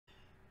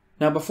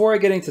Now before I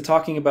get into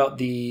talking about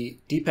the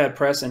D-pad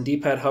press and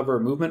D-pad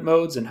hover movement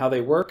modes and how they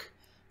work,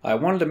 I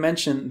wanted to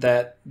mention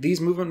that these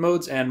movement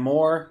modes and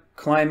more,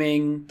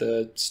 climbing,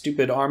 the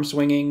stupid arm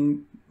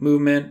swinging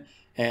movement,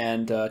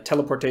 and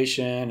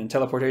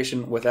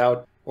teleportation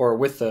without or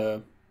with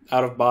the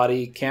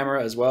out-of-body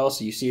camera as well,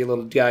 so you see a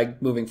little guy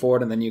moving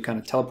forward and then you kind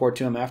of teleport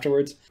to him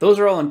afterwards. Those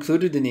are all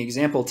included in the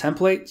example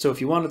template, so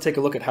if you want to take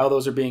a look at how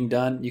those are being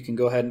done, you can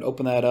go ahead and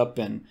open that up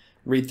and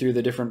read through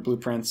the different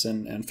blueprints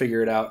and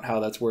figure it out how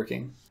that's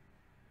working.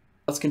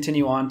 Let's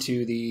continue on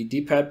to the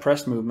D-pad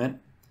press movement.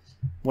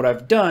 What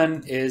I've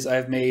done is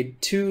I've made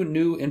two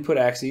new input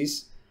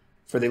axes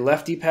for the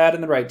left D-pad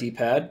and the right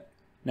D-pad.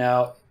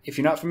 Now, if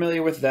you're not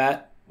familiar with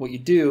that, what you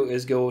do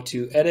is go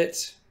to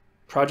Edit,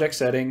 Project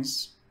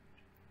Settings,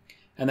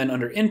 and then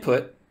under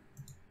Input,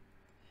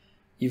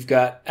 you've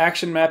got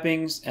Action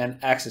Mappings and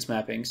Axis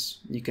Mappings.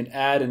 You can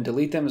add and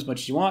delete them as much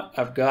as you want.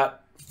 I've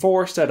got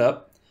 4 set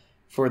up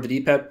for the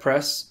D-pad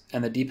press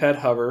and the D-pad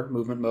hover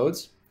movement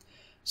modes.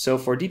 So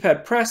for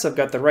D-pad press, I've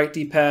got the right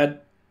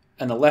D-pad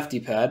and the left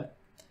D-pad.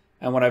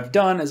 And what I've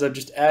done is I've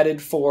just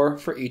added 4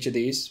 for each of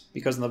these,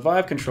 because in the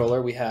Vive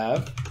controller we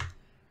have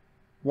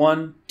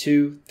 1,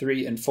 2,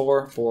 3, and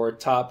 4 for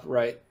top,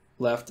 right,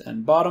 left,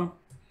 and bottom.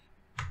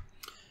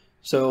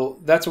 So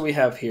that's what we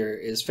have here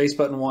is face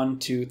button 1,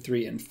 2,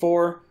 3, and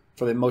 4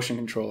 for the motion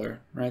controller,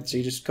 right? So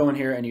you just go in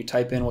here and you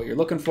type in what you're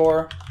looking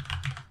for,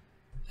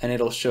 and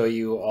it'll show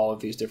you all of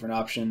these different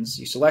options.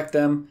 You select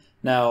them.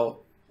 Now,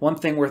 one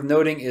thing worth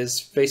noting is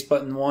face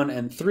button 1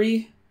 and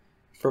 3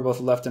 for both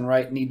left and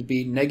right need to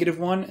be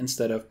 -1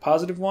 instead of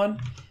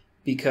 +1,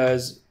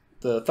 because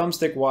the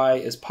thumbstick Y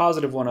is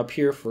 +1 up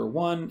here for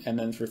 1, and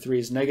then for 3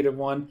 is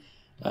 -1.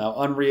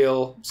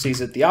 Unreal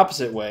sees it the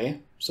opposite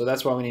way, so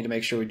that's why we need to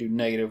make sure we do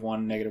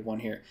 -1, -1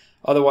 here.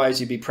 Otherwise,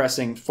 you'd be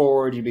pressing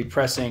forward, you'd be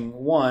pressing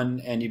 1,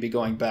 and you'd be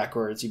going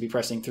backwards. You'd be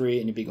pressing 3,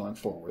 and you'd be going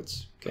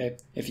forwards. Okay.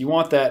 If you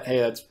want that,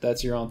 hey,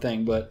 that's your own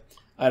thing, but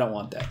I don't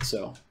want that,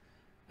 so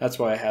that's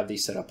why I have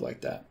these set up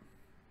like that.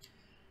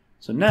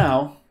 So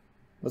now,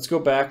 let's go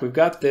back. We've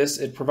got this.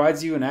 It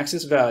provides you an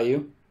axis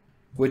value,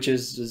 which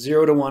is a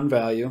 0 to 1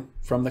 value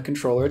from the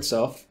controller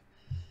itself.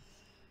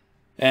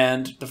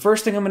 And the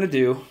first thing I'm going to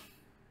do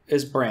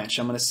is branch.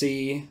 I'm going to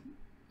see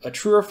a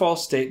true or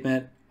false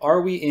statement. Are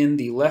we in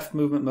the left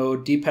movement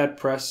mode, D-pad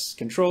press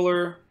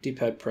controller,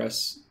 D-pad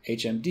press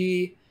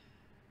HMD?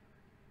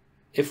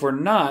 If we're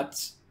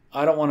not,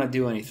 I don't want to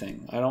do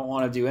anything. I don't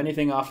want to do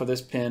anything off of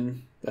this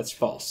pin. That's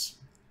false.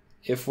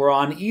 If we're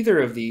on either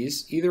of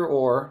these, either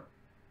or,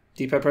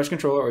 D-pad press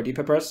controller or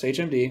D-pad press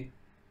HMD,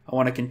 I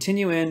want to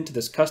continue into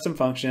this custom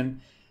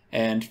function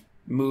and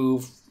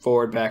move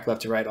forward, back,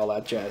 left to right, all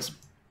that jazz.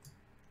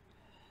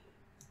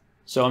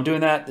 So I'm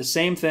doing that the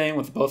same thing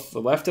with both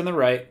the left and the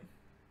right.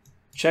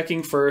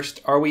 Checking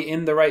first, are we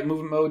in the right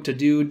movement mode to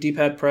do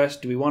D-pad press?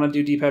 Do we want to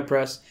do D-pad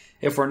press?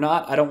 If we're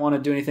not, I don't want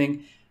to do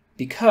anything,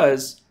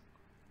 because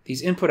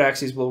these input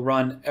axes will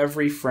run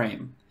every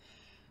frame.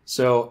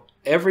 So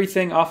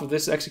everything off of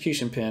this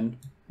execution pin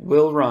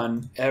will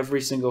run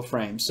every single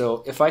frame.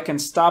 So if I can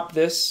stop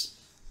this,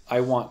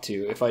 I want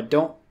to. If I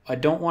don't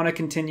want to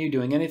continue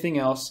doing anything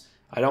else.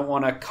 I don't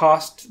want to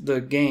cost the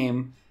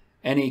game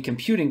any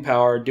computing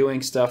power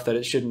doing stuff that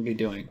it shouldn't be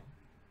doing.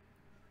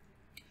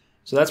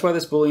 So that's why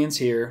this Boolean's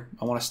here.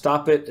 I want to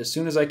stop it as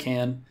soon as I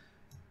can.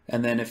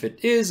 And then if it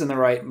is in the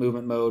right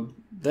movement mode,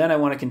 then I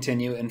want to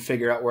continue and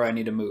figure out where I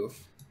need to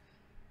move.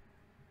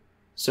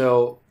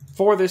 So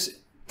for this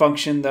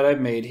function that I've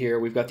made here,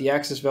 we've got the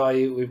axis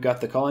value, we've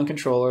got the calling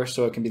controller,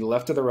 so it can be the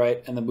left or the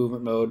right, and the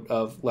movement mode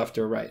of left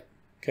or right.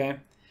 Okay.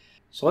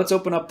 So let's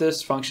open up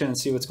this function and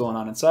see what's going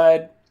on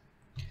inside.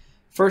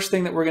 First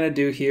thing that we're going to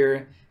do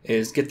here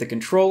is get the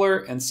controller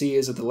and see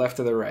is it the left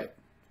or the right.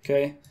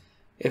 Okay.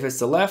 If it's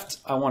the left,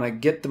 I want to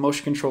get the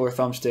motion controller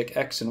thumbstick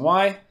X and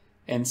Y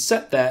and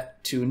set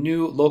that to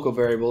new local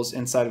variables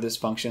inside of this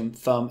function,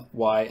 thumb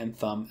Y and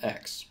thumb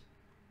X.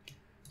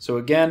 So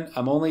again,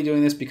 I'm only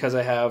doing this because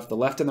I have the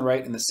left and the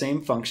right in the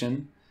same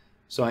function.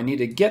 So I need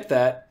to get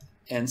that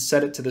and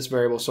set it to this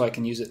variable so I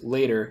can use it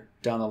later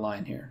down the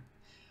line here.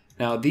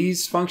 Now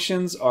these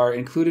functions are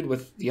included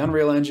with the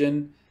Unreal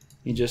Engine.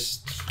 You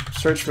just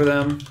search for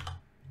them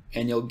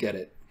and you'll get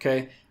it.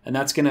 Okay. And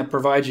that's going to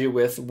provide you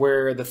with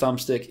where the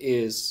thumbstick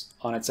is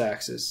on its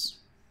axis.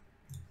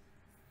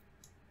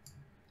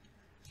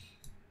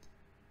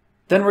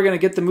 Then we're going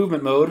to get the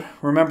movement mode.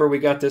 Remember, we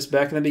got this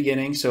back in the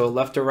beginning, so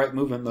left or right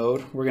movement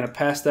mode. We're going to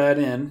pass that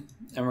in,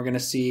 and we're going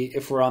to see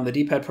if we're on the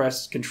D-pad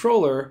press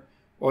controller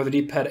or the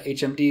D-pad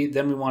HMD,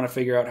 then we want to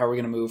figure out how we're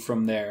going to move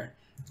from there,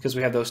 because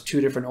we have those two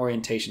different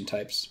orientation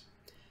types.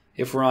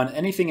 If we're on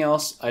anything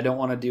else, I don't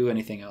want to do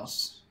anything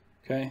else.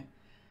 Okay?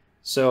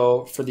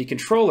 So for the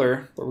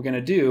controller, what we're going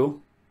to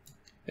do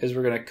is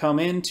we're going to come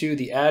into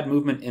the Add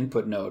Movement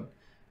Input node.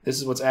 This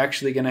is what's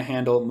actually going to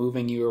handle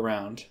moving you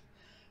around.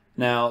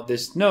 Now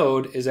this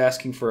node is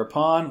asking for a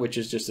pawn, which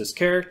is just this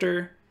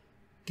character,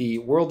 the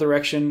world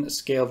direction,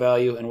 scale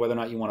value, and whether or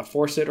not you want to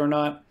force it or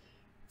not.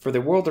 For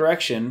the world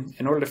direction,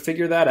 in order to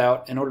figure that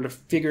out, in order to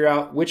figure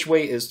out which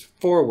way is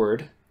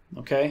forward,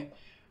 okay,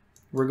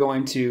 we're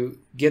going to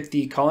get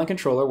the calling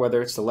controller,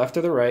 whether it's the left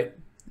or the right,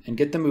 and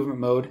get the movement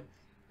mode.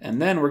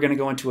 And then we're going to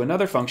go into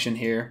another function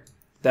here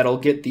that'll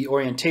get the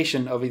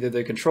orientation of either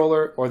the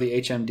controller or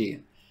the HMD.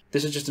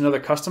 This is just another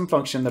custom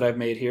function that I've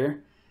made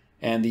here.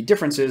 And the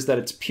difference is that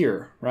it's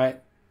pure,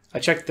 right? I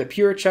checked the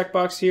pure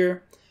checkbox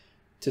here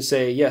to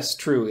say, yes,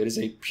 true, it is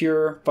a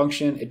pure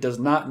function. It does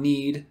not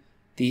need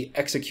the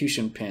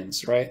execution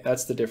pins, right?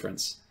 That's the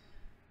difference.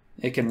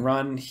 It can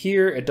run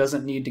here. It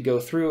doesn't need to go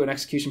through an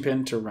execution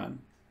pin to run.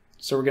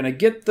 So we're going to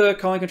get the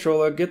calling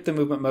controller, get the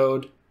movement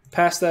mode,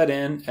 pass that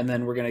in, and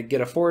then we're going to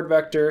get a forward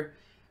vector,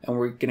 and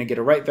we're going to get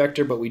a right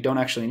vector, but we don't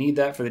actually need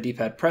that for the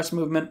D-pad press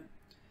movement.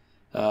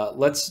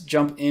 Let's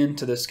jump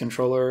into this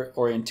controller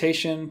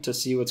orientation to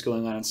see what's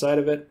going on inside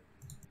of it.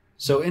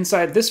 So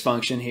inside this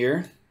function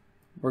here,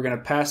 we're going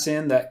to pass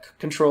in that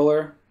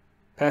controller,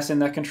 and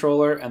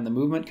the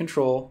movement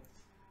control,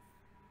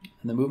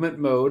 and the movement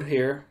mode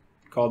here,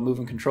 called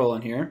movement control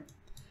in here.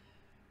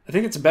 I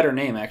think it's a better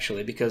name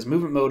actually, because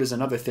movement mode is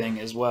another thing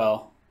as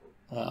well.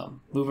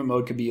 Movement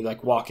mode could be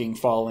like walking,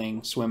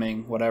 falling,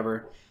 swimming,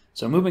 whatever.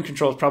 So movement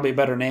control is probably a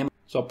better name.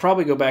 So I'll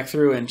probably go back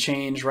through and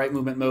change right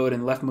movement mode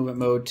and left movement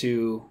mode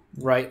to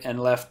right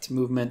and left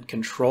movement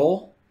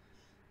control,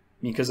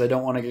 because I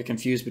don't want to get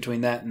confused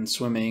between that and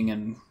swimming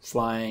and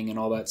flying and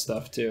all that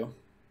stuff too.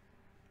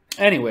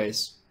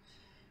 Anyways,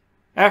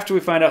 after we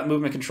find out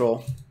movement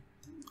control,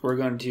 we're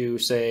going to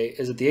say,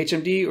 is it the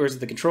HMD or is it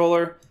the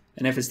controller?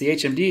 And if it's the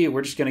HMD,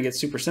 we're just going to get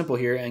super simple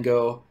here and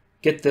go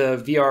get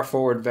the VR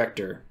forward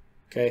vector.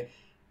 Okay.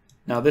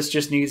 Now this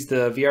just needs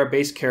the VR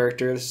base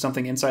character. This is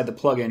something inside the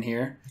plugin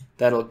here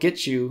that'll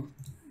get you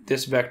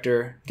this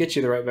vector, get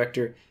you the right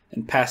vector,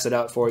 and pass it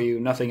out for you.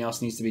 Nothing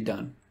else needs to be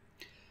done.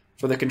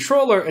 For the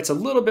controller, it's a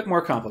little bit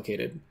more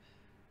complicated,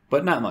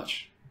 but not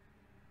much.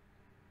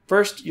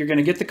 First, you're going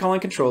to get the calling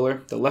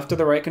controller, the left or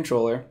the right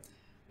controller,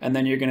 and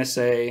then you're going to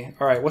say,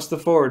 all right, what's the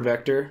forward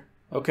vector?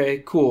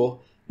 Okay,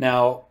 cool.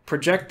 Now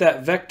project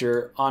that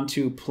vector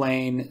onto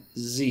plane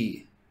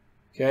Z.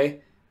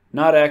 Okay,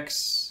 not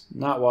X,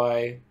 not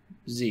Y,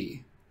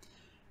 Z.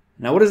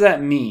 Now what does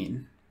that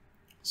mean?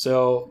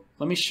 So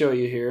let me show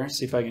you here,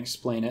 see if I can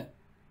explain it.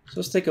 So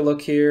let's take a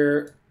look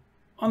here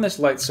on this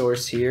light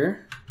source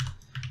here.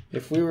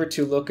 If we were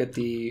to look at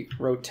the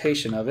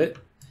rotation of it,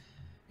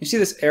 you see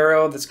this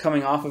arrow that's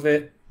coming off of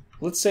it.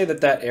 Let's say that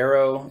that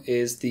arrow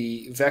is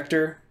the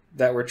vector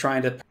that we're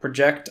trying to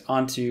project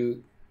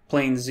onto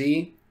plane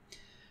Z.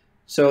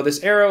 So this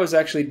arrow is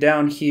actually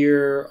down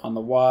here on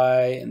the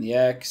Y and the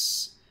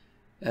X.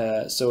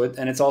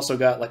 And it's also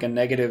got like a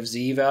negative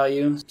Z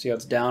value. See how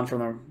it's down from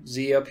the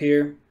Z up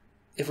here?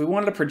 If we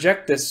wanted to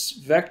project this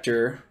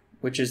vector,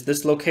 which is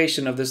this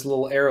location of this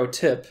little arrow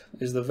tip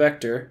is the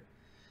vector,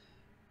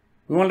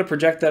 we wanted to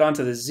project that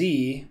onto the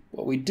Z,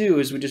 what we do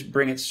is we just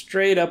bring it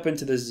straight up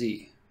into the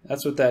Z.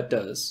 That's what that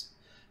does.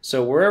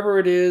 So wherever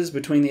it is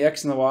between the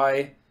X and the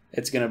Y,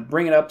 it's going to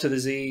bring it up to the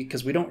Z,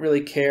 because we don't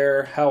really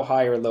care how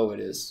high or low it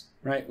is,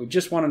 right? We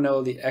just want to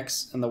know the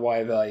X and the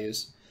Y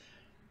values.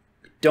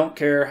 Don't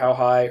care how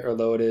high or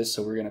low it is,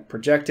 so we're going to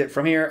project it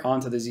from here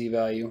onto the Z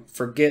value.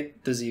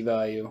 Forget the Z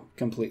value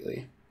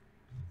completely,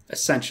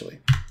 essentially.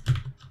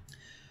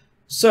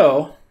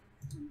 So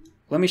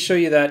let me show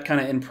you that kind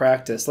of in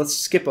practice. Let's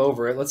skip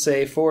over it. Let's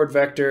say forward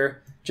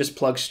vector just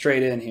plugs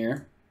straight in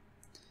here.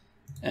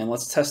 And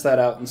let's test that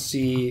out and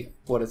see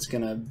what it's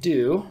going to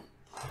do.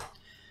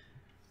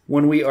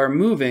 When we are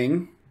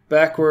moving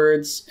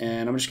backwards,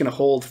 and I'm just going to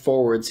hold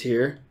forwards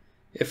here,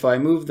 if I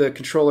move the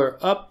controller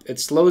up, it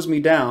slows me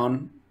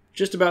down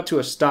just about to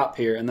a stop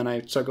here, and then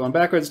I start going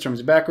backwards, turns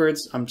me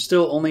backwards. I'm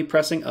still only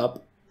pressing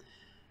up.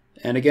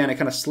 And again, it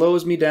kind of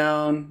slows me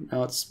down.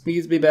 Now it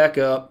speeds me back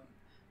up,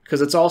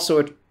 because it's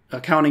also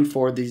accounting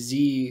for the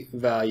Z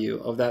value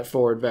of that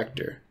forward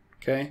vector.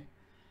 Okay.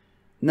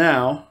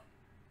 Now,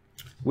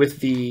 with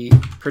the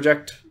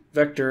project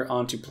vector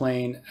onto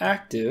plane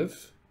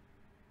active,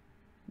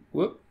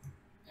 whoop,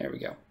 there we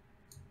go.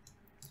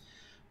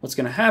 What's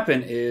going to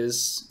happen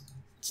is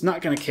it's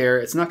not going to care.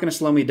 It's not going to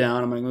slow me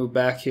down. I'm going to move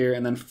back here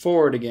and then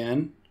forward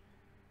again.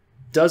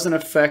 Doesn't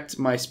affect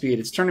my speed.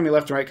 It's turning me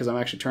left and right because I'm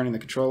actually turning the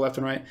controller left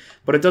and right,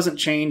 but it doesn't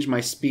change my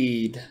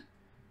speed,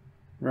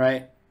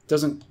 right? It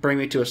doesn't bring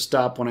me to a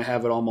stop when I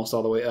have it almost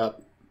all the way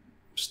up.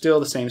 Still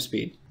the same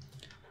speed.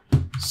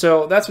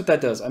 So that's what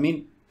that does. I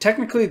mean,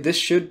 technically this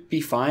should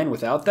be fine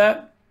without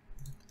that.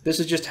 This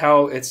is just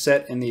how it's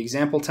set in the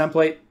example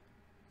template.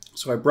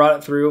 So I brought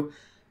it through.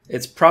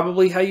 It's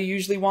probably how you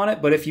usually want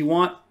it, but if you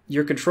want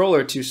your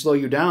controller to slow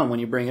you down when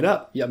you bring it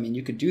up, yeah, I mean,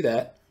 you could do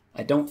that.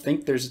 I don't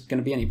think there's going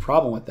to be any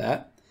problem with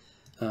that.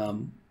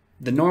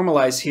 The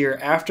normalize here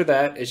after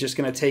that is just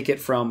going to take it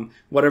from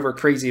whatever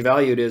crazy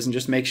value it is and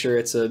just make sure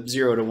it's a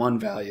 0 to 1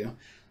 value,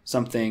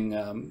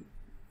 something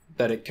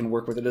that it can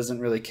work with. It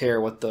doesn't really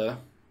care what the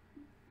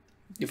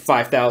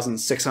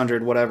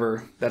 5,600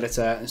 whatever that it's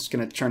at. It's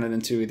going to turn it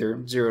into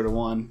either 0 to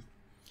 1.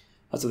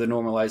 That's what the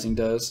normalizing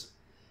does.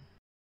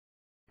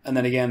 And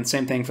then again,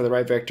 same thing for the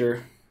right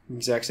vector,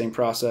 exact same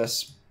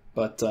process,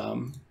 but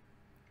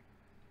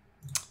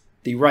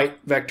The right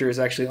vector is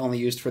actually only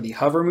used for the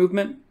hover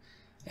movement,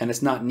 and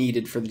it's not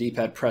needed for the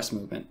D-pad press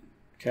movement.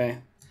 Okay.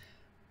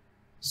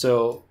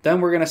 So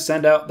then we're going to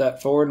send out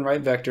that forward and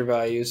right vector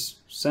values,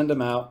 send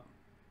them out,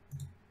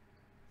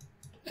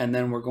 and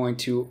then we're going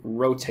to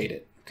rotate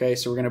it. Okay,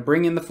 so we're going to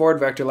bring in the forward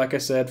vector, like I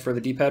said, for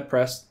the D-pad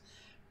press,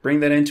 bring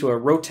that into a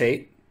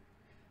rotate.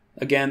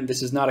 Again,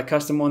 this is not a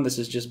custom one, this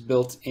is just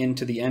built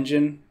into the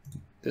engine,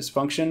 this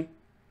function.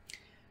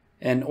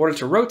 And in order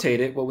to rotate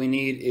it, what we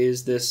need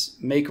is this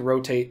make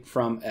rotate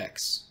from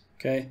X.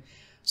 Okay,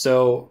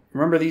 so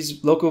remember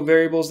these local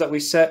variables that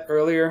we set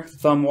earlier,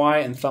 thumb Y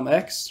and thumb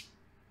X?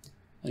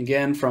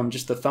 Again, from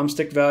just the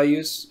thumbstick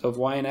values of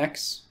Y and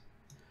X.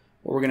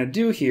 What we're going to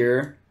do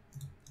here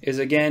is,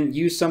 again,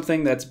 use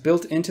something that's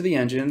built into the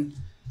engine,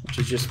 which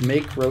is just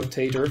make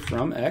rotator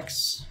from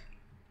X.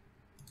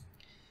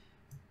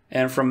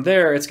 And from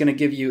there, it's going to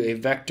give you a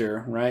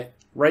vector, right?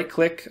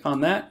 Right-click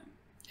on that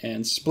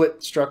and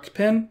split struct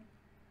pin.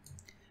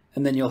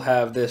 And then you'll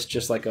have this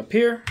just like up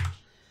here.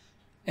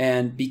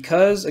 And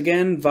because,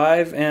 again,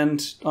 Vive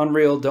and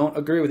Unreal don't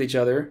agree with each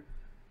other,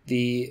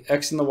 the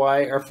X and the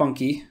Y are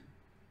funky.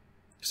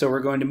 So we're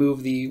going to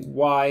move the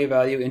Y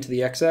value into the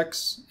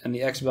XX and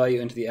the X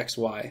value into the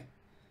XY.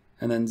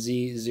 And then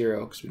Z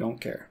 0, because we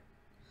don't care.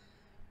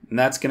 And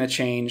that's going to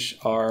change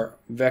our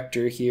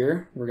vector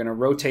here. We're going to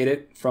rotate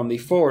it from the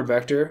forward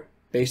vector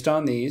based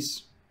on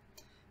these,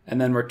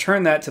 and then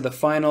return that to the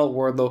final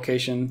word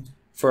location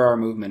for our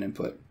movement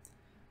input.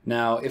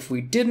 Now, if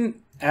we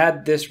didn't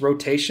add this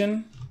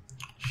rotation,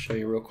 I'll show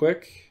you real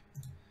quick,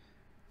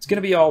 it's going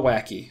to be all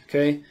wacky,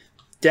 okay?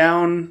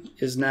 Down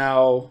is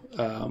now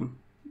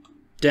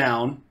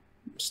down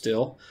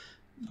still,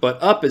 but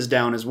up is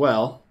down as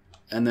well.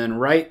 And then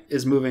right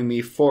is moving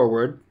me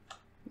forward,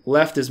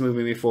 left is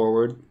moving me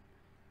forward,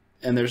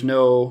 and there's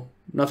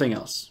nothing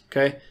else,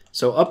 okay?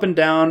 So up and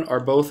down are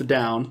both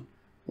down,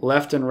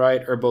 left and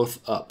right are both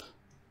up.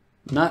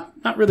 Not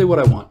really what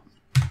I want.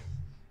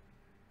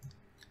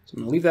 So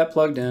I'm gonna leave that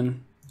plugged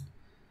in.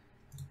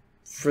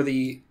 For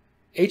the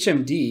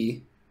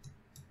HMD,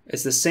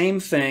 it's the same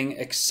thing,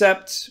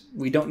 except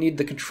we don't need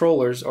the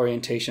controller's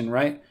orientation,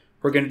 right?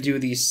 We're going to do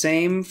these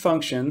same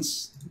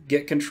functions,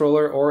 get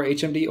controller or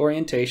HMD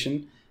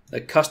orientation, the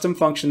custom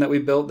function that we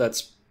built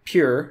that's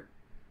pure,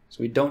 so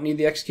we don't need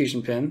the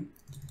execution pin.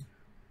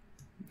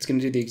 It's going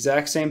to do the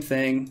exact same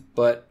thing,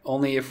 but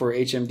only if we're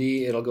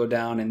HMD, it'll go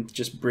down and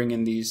just bring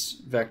in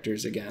these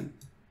vectors again.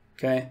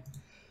 Okay?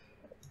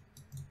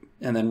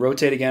 And then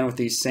rotate again with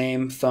these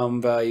same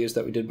thumb values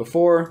that we did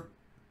before.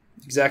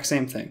 Exact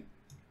same thing.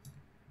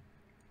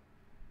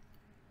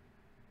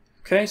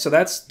 Okay, so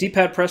that's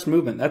D-pad press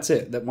movement. That's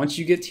it. That once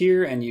you get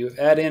here and you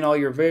add in all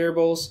your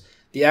variables,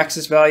 the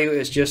axis value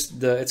is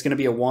just it's going to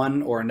be a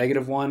 1 or a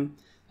 -1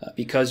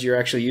 because you're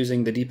actually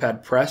using the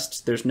D-pad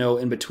pressed. There's no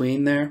in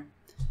between there.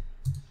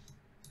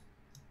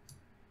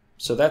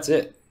 So that's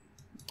it.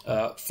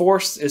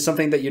 Force is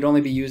something that you'd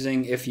only be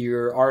using if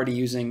you're already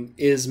using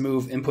is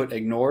move input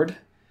ignored,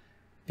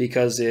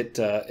 because it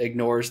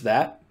ignores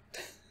that.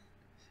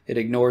 It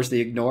ignores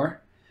the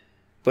ignore.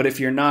 But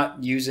if you're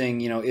not using,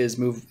 is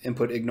move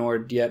input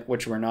ignored yet,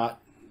 which we're not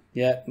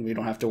yet, we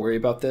don't have to worry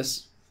about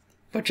this.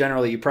 But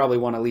generally, you probably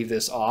want to leave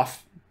this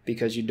off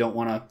because you don't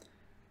want to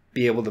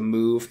be able to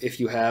move if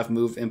you have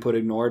move input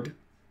ignored.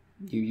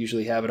 You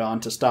usually have it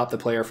on to stop the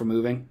player from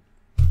moving.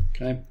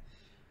 Okay,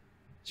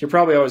 so you're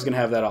probably always going to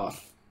have that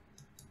off.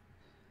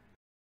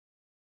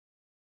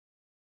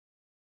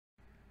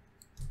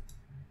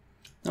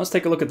 Now let's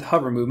take a look at the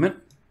hover movement.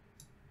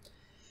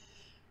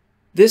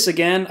 This,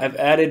 again, I've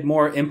added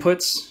more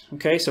inputs.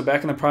 Okay, so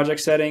back in the project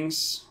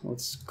settings,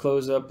 let's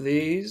close up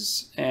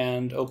these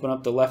and open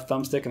up the left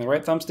thumbstick and the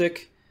right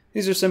thumbstick.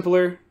 These are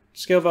simpler.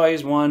 Scale value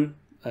is 1,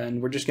 and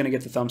we're just going to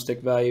get the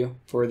thumbstick value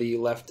for the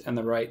left and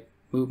the right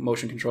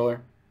motion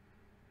controller.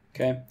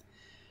 Okay,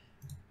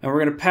 and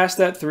we're going to pass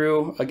that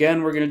through.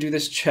 Again, we're going to do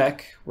this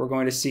check. We're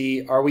going to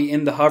see, are we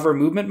in the hover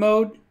movement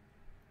mode?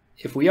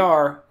 If we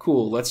are,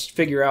 cool. Let's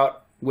figure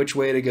out which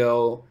way to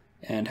go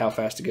and how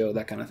fast to go,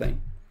 that kind of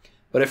thing.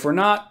 But if we're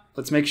not,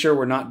 let's make sure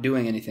we're not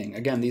doing anything.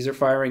 Again, these are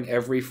firing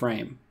every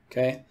frame,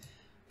 okay?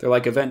 They're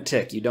like event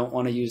tick. You don't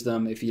want to use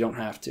them if you don't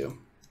have to.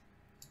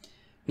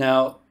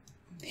 Now,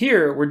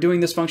 here, we're doing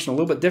this function a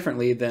little bit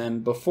differently than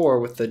before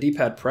with the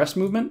D-pad press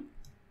movement.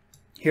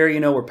 Here,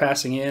 we're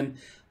passing in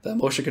the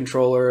motion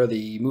controller,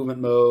 the movement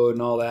mode,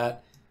 and all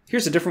that.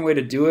 Here's a different way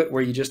to do it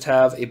where you just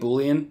have a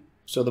Boolean.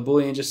 So the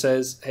Boolean just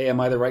says, hey,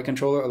 am I the right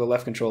controller or the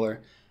left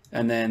controller?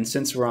 And then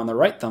since we're on the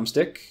right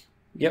thumbstick,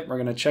 yep, we're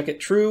going to check it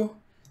true.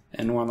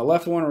 And we're on the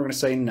left one, we're going to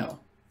say no.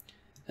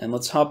 And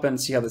let's hop in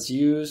and see how that's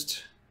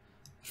used.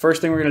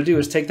 First thing we're going to do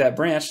is take that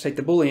branch, take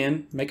the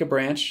Boolean, make a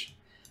branch,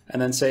 and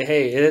then say,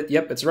 hey,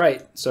 yep, it's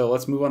right. So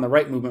let's move on the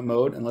right movement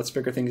mode, and let's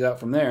figure things out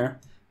from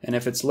there. And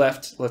if it's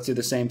left, let's do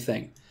the same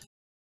thing.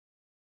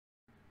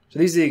 So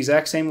these are the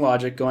exact same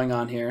logic going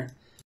on here.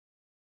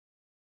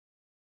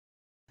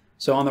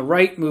 So on the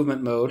right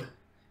movement mode,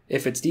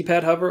 if it's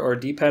D-pad hover or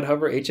D-pad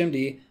hover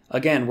HMD,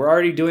 again, we're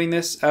already doing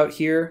this out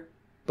here,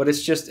 but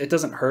it's just, it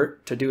doesn't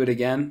hurt to do it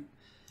again.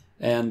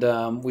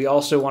 And we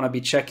also want to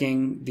be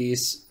checking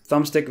these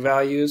thumbstick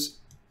values.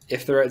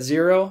 If they're at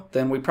 0,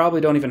 then we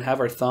probably don't even have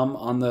our thumb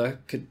on the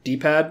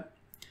D-pad,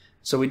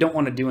 so we don't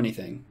want to do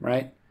anything,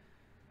 right?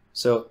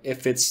 So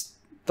if it's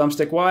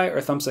thumbstick Y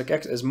or thumbstick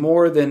X is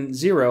more than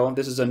 0,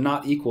 this is a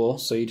not equal,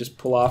 so you just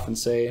pull off and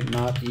say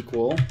not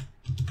equal.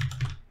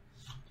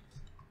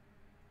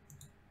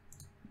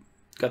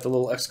 Got the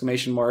little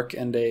exclamation mark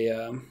and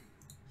a,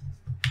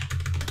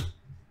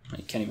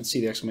 you can't even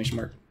see the exclamation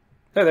mark.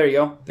 Oh, there you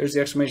go. There's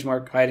the exclamation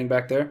mark hiding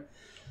back there.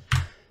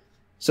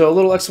 So a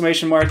little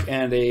exclamation mark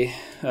and a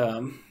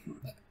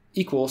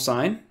equal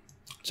sign.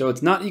 So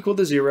it's not equal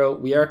to 0.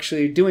 We are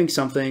actually doing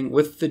something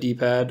with the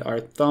D-pad.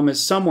 Our thumb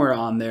is somewhere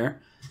on there.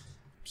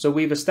 So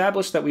we've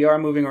established that we are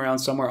moving around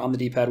somewhere on the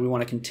D-pad. We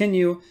want to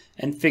continue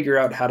and figure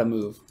out how to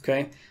move.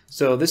 Okay.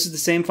 So this is the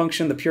same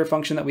function, the pure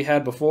function that we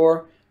had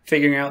before,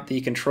 figuring out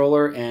the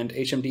controller and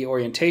HMD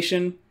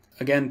orientation.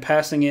 Again,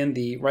 passing in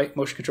the right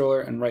motion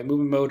controller and right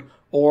movement mode,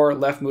 or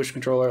left motion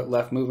controller,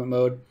 left movement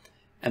mode,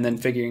 and then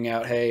figuring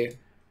out, hey,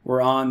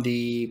 we're on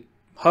the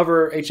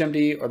hover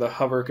HMD or the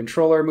hover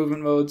controller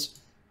movement modes.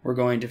 We're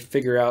going to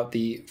figure out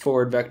the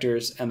forward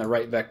vectors and the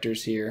right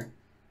vectors here,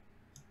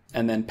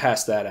 and then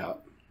pass that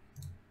out.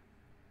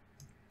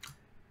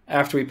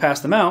 After we pass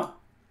them out,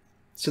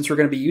 since we're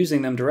going to be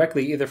using them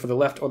directly either for the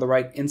left or the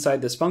right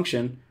inside this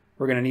function,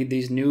 we're going to need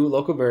these new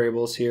local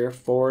variables here,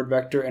 forward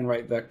vector and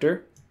right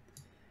vector.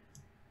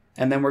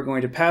 And then we're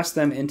going to pass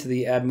them into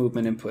the add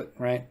movement input,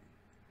 right?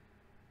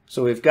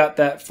 So we've got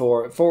that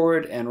for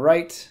forward and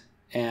right.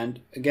 And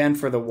again,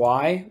 for the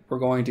Y, we're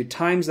going to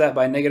times that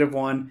by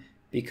 -1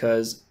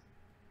 because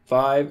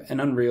Vive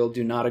and Unreal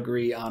do not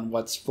agree on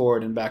what's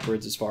forward and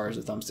backwards as far as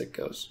the thumbstick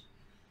goes.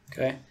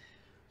 Okay?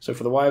 So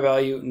for the Y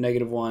value,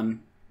 -1,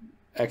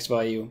 X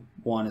value,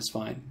 1 is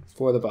fine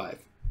for the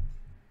Vive.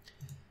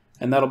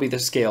 And that'll be the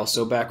scale,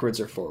 so backwards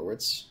or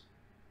forwards.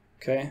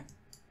 Okay?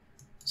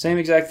 Same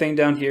exact thing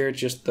down here,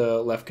 just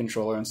the left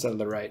controller instead of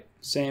the right.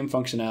 Same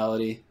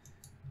functionality.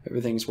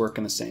 Everything's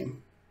working the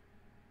same.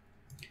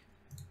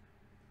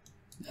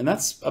 And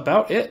that's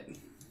about it.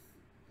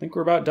 I think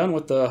we're about done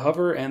with the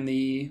hover and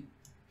the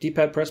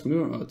D-pad press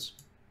movement modes.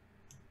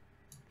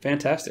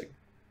 Fantastic.